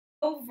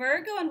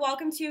Virgo, and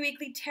welcome to your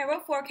weekly tarot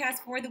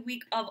forecast for the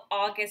week of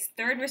August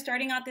 3rd. We're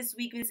starting out this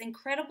week with this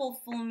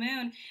incredible full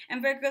moon.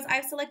 And Virgos,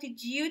 I've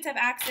selected you to have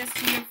access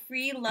to your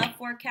free love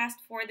forecast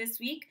for this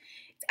week.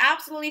 It's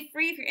absolutely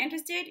free. If you're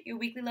interested, your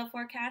weekly love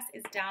forecast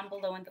is down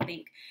below in the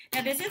link.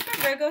 Now, this is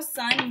for Virgo,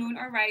 Sun, Moon,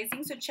 or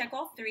Rising, so check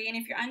all three. And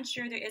if you're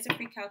unsure, there is a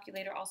free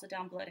calculator also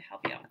down below to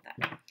help you out with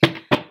that.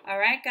 All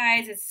right,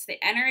 guys, it's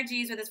the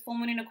energies with this full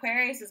moon in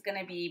Aquarius is going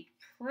to be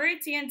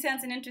pretty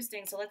intense and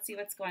interesting. So let's see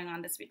what's going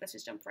on this week. Let's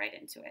just jump right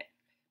into it.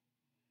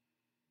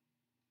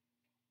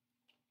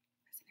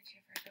 Energy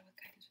of Virgo with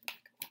guidance for the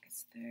week of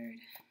August 3rd.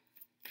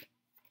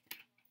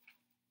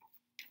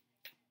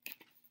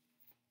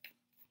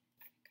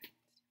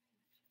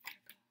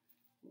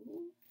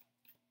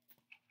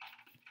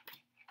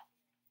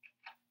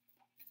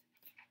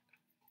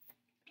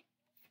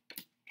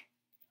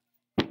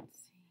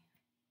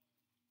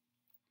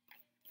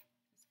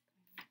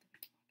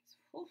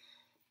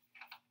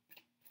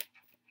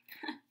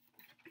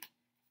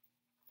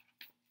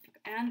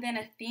 And then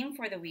a theme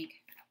for the week.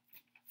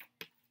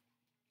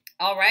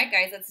 All right,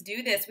 guys, let's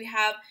do this. We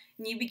have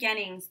new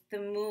beginnings, the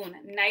moon,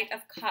 Knight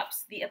of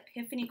Cups, the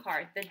Epiphany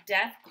card, the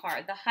Death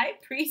card, the High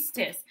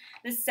Priestess,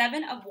 the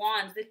Seven of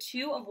Wands, the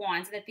Two of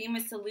Wands, and the theme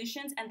is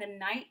solutions, and the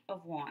Knight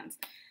of Wands.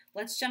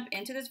 Let's jump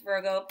into this,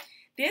 Virgo.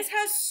 This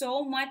has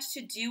so much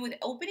to do with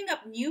opening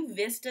up new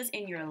vistas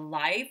in your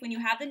life. When you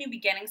have the new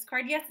beginnings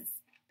card, yes, it's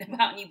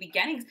about new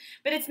beginnings,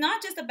 but it's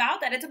not just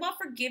about that. It's about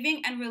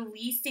forgiving and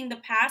releasing the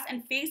past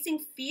and facing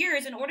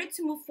fears in order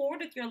to move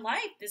forward with your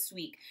life this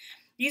week.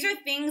 These are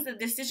things, the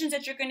decisions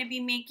that you're going to be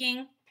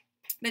making,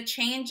 the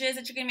changes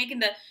that you're going to be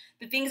making,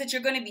 the things that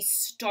you're going to be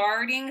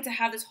starting to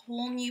have this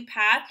whole new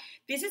path.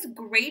 This is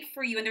great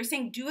for you. And they're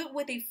saying do it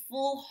with a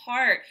full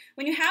heart.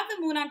 When you have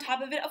the moon on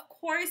top of it, of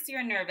course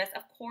you're nervous.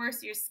 Of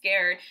course you're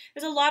scared.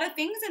 There's a lot of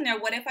things in there.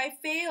 What if I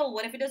fail?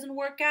 What if it doesn't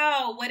work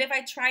out? What if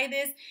I try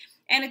this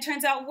and it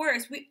turns out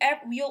worse?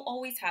 We'll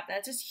always have that.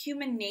 It's just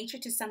human nature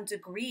to some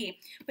degree.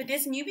 But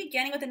this new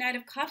beginning with the Knight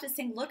of Cups is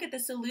saying, look at the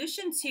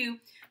solution to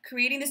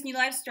creating this new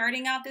life,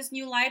 starting out this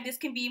new life. This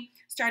can be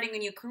starting a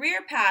new career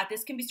path.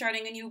 This can be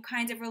starting a new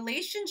kinds of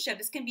relationship.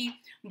 This can be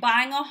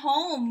buying a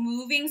home,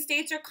 moving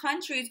states or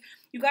countries.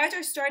 You guys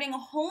are starting a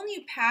whole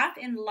new path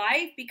in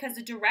life because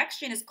the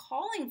direction is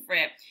calling for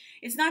it.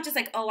 It's not just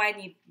like, oh, I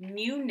need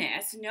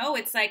newness. No,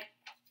 it's like,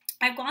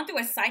 I've gone through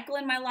a cycle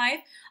in my life.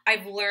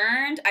 I've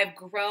learned, I've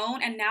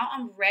grown, and now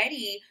I'm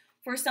ready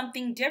for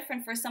something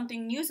different, for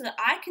something new so that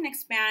I can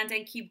expand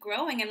and keep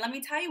growing. And let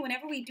me tell you,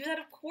 whenever we do that,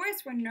 of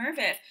course, we're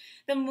nervous.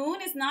 The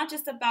moon is not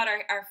just about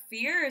our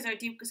fears, our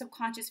deep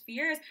subconscious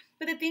fears,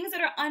 but the things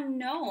that are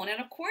unknown.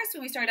 And of course,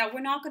 when we start out,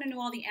 we're not going to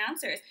know all the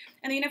answers.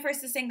 And the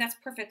universe is saying that's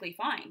perfectly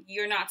fine.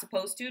 You're not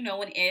supposed to. No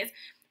one is.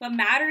 What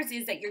matters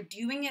is that you're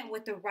doing it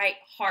with the right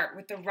heart,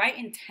 with the right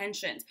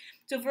intentions.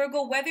 So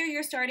Virgo, whether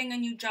you're starting a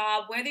new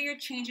job, whether you're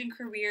changing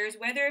careers,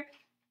 whether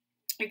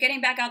you're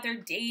getting back out there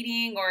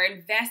dating or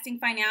investing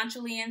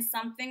financially in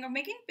something or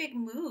making big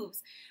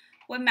moves,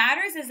 what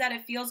matters is that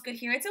it feels good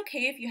here. It's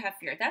okay if you have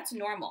fear. That's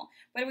normal.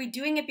 But are we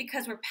doing it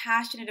because we're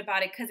passionate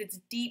about it, because it's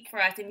deep for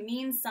us? It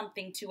means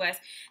something to us.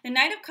 The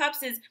Knight of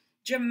Cups is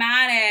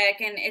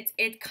dramatic, and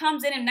it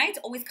comes in, and knights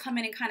always come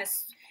in and kind of,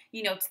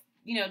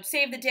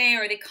 save the day,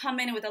 or they come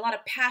in with a lot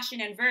of passion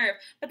and verve.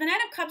 But the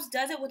Knight of Cups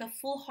does it with a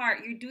full heart.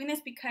 You're doing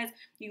this because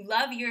you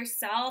love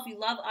yourself, you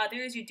love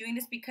others. You're doing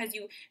this because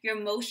your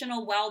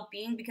emotional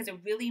well-being, because it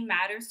really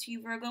matters to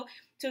you, Virgo.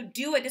 So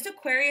do it. This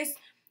Aquarius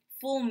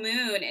full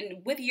moon,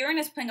 and with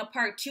Uranus playing a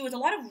part too, is a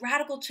lot of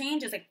radical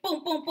changes, like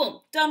boom, boom,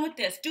 boom, done with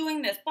this,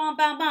 doing this, bam,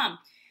 bam, bam.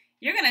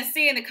 You're going to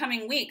see in the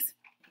coming weeks.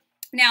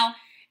 Now,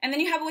 and then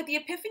you have it with the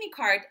Epiphany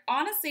card.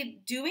 Honestly,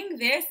 doing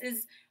this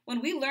is, when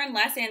we learn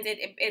lessons,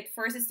 it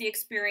first is the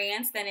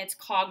experience, then it's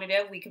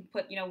cognitive. We can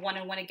put, one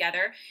and one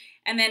together,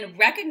 and then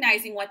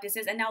recognizing what this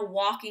is, and now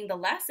walking the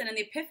lesson. And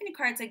the Epiphany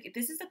card is like,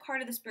 this is the card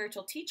of the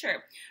spiritual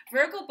teacher.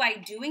 Virgo, by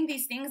doing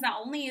these things,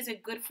 not only is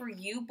it good for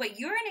you, but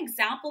you're an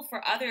example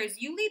for others.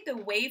 You lead the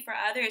way for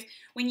others.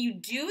 When you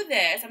do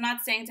this, I'm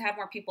not saying to have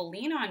more people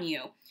lean on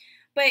you,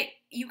 but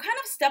you kind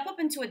of step up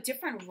into a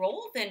different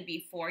role than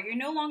before. You're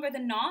no longer the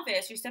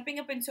novice. You're stepping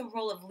up into a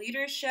role of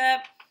leadership,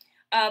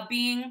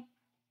 being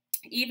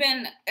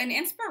even an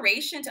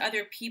inspiration to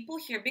other people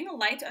here, being a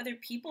light to other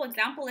people.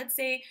 Example, let's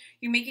say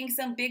you're making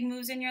some big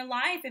moves in your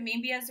life, and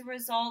maybe as a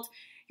result,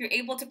 you're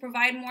able to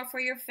provide more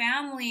for your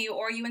family,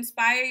 or you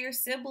inspire your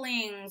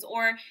siblings,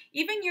 or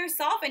even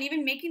yourself. And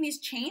even making these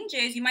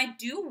changes, you might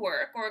do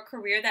work or a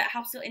career that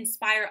helps to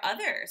inspire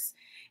others.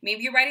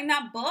 Maybe you're writing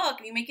that book,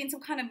 you're making some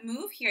kind of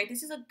move here.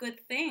 This is a good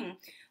thing.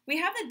 We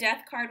have the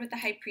Death card with the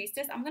High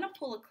Priestess. I'm going to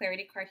pull a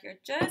clarity card here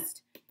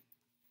just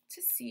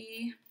to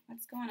see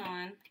what's going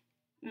on.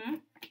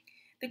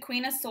 The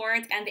Queen of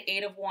Swords and the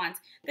Eight of Wands.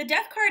 The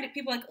Death card,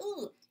 people are like,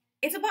 ooh,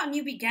 it's about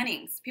new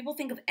beginnings. People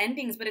think of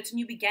endings, but it's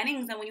new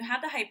beginnings. And when you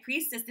have the High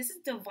Priestess, this is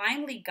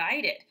divinely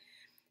guided.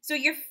 So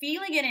you're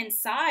feeling it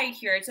inside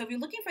here. So if you're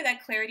looking for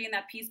that clarity and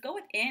that peace, go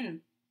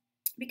within.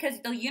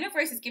 Because the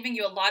universe is giving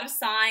you a lot of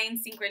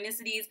signs,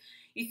 synchronicities.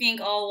 you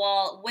think, oh,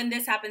 well, when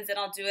this happens, then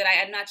I'll do it.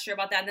 I'm not sure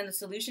about that. And then the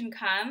solution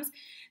comes.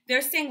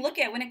 They're saying, look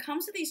at when it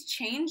comes to these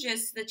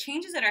changes, the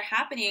changes that are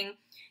happening,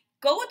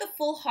 go with a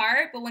full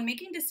heart, but when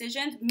making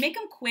decisions, make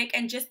them quick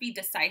and just be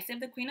decisive.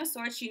 The Queen of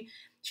Swords,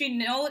 she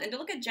knows, and don't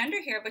look at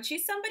gender here, but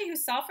she's somebody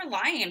who's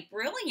self-reliant,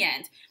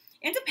 brilliant,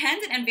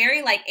 independent, and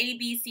very like A,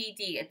 B, C,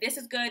 D. This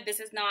is good, this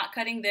is not,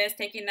 cutting this,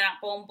 taking that,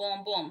 boom,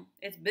 boom, boom.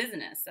 It's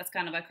business. That's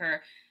kind of like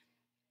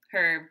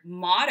her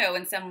motto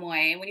in some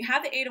way. When you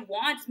have the Eight of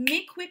Wands,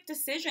 make quick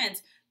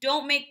decisions.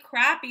 Don't make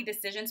crappy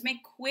decisions.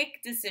 Make quick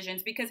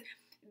decisions, because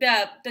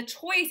the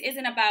choice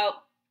isn't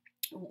about,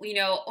 you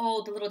know,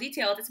 oh, the little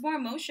details. It's more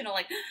emotional.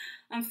 Like,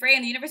 I'm afraid,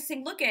 and the universe is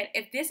saying, look at,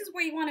 if this is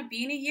where you want to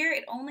be in a year,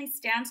 it only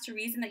stands to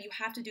reason that you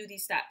have to do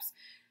these steps.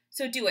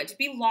 So do it. Just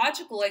be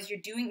logical as you're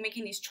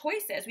making these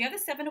choices. We have the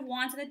Seven of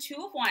Wands and the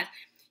Two of Wands.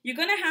 You're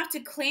going to have to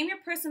claim your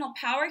personal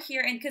power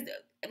here. And because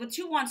with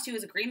Two of Wands too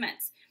is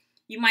agreements.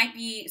 You might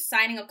be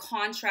signing a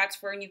contract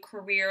for a new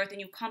career with a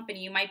new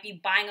company. You might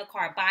be buying a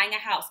car, buying a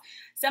house,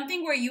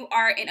 something where you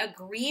are in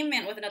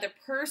agreement with another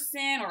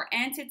person or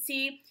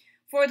entity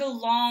for the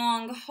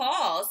long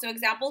haul. So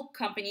example,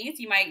 companies,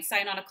 you might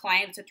sign on a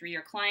client, it's a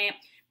 3-year client,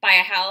 buy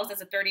a house,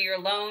 that's a 30-year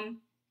loan.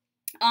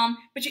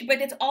 But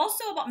it's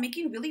also about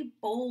making really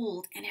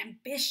bold and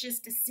ambitious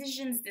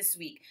decisions this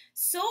week.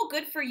 So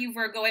good for you,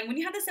 Virgo. And when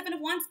you have the Seven of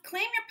Wands,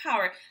 claim your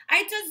power.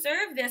 I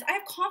deserve this. I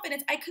have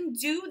confidence. I can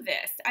do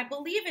this. I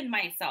believe in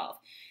myself.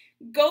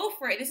 Go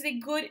for it. This is a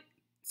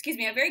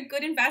very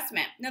good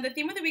investment. Now, the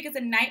theme of the week is the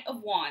Knight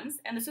of Wands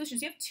and the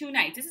solutions. You have 2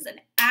 knights. This is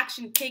an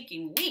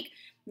action-taking week.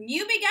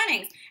 New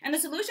beginnings. And the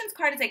solutions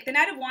card is like the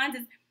Knight of Wands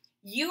is,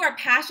 you are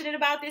passionate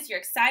about this. You're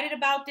excited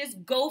about this.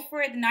 Go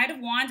for it. The Knight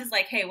of Wands is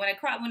like, hey, when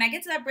I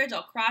get to that bridge,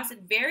 I'll cross it.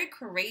 Very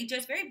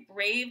courageous, very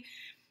brave.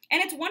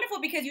 And it's wonderful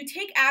because you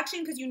take action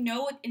because you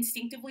know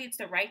instinctively it's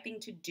the right thing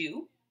to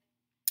do.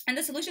 And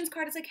the solutions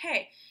card is like,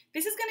 hey,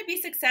 this is going to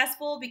be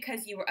successful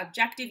because you were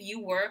objective.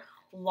 You were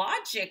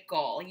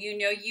logical. You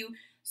know, you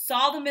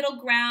saw the middle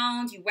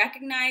ground. You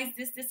recognized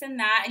this, and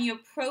that. And you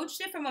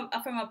approached it from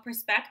a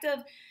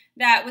perspective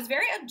that was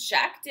very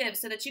objective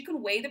so that you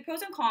can weigh the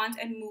pros and cons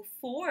and move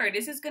forward.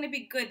 This is going to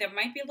be good. There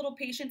might be a little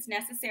patience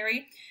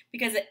necessary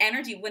because the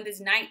energy, when there's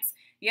nights,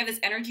 you have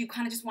this energy, you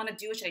kind of just want to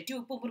do it. Should I do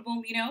it? Boom, boom,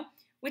 boom, you know,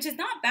 which is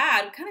not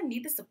bad. We kind of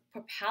need this to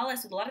propel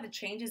us with a lot of the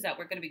changes that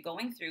we're going to be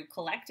going through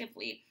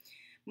collectively.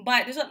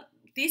 But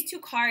these 2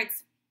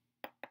 cards,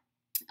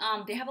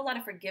 they have a lot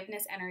of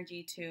forgiveness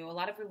energy too, a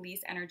lot of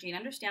release energy. And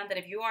understand that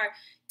if you are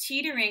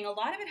teetering, a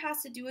lot of it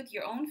has to do with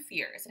your own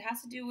fears. It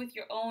has to do with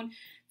your own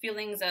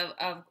feelings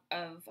of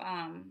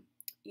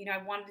you know,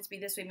 I wanted it to be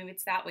this way, maybe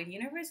it's that way. The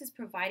universe is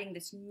providing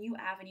this new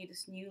avenue,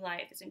 this new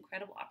life, this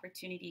incredible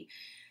opportunity.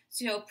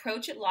 So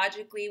approach it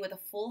logically with a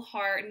full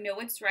heart. Know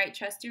it's right.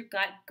 Trust your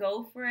gut.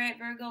 Go for it,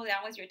 Virgo.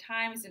 That was your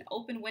time. It's an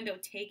open window.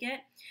 Take it.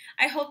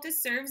 I hope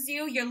this serves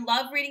you. Your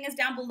love reading is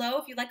down below.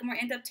 If you'd like a more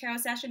in-depth tarot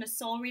session, a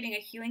soul reading, a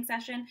healing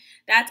session,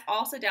 that's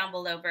also down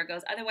below,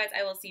 Virgos. Otherwise,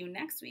 I will see you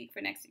next week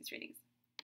for next week's readings.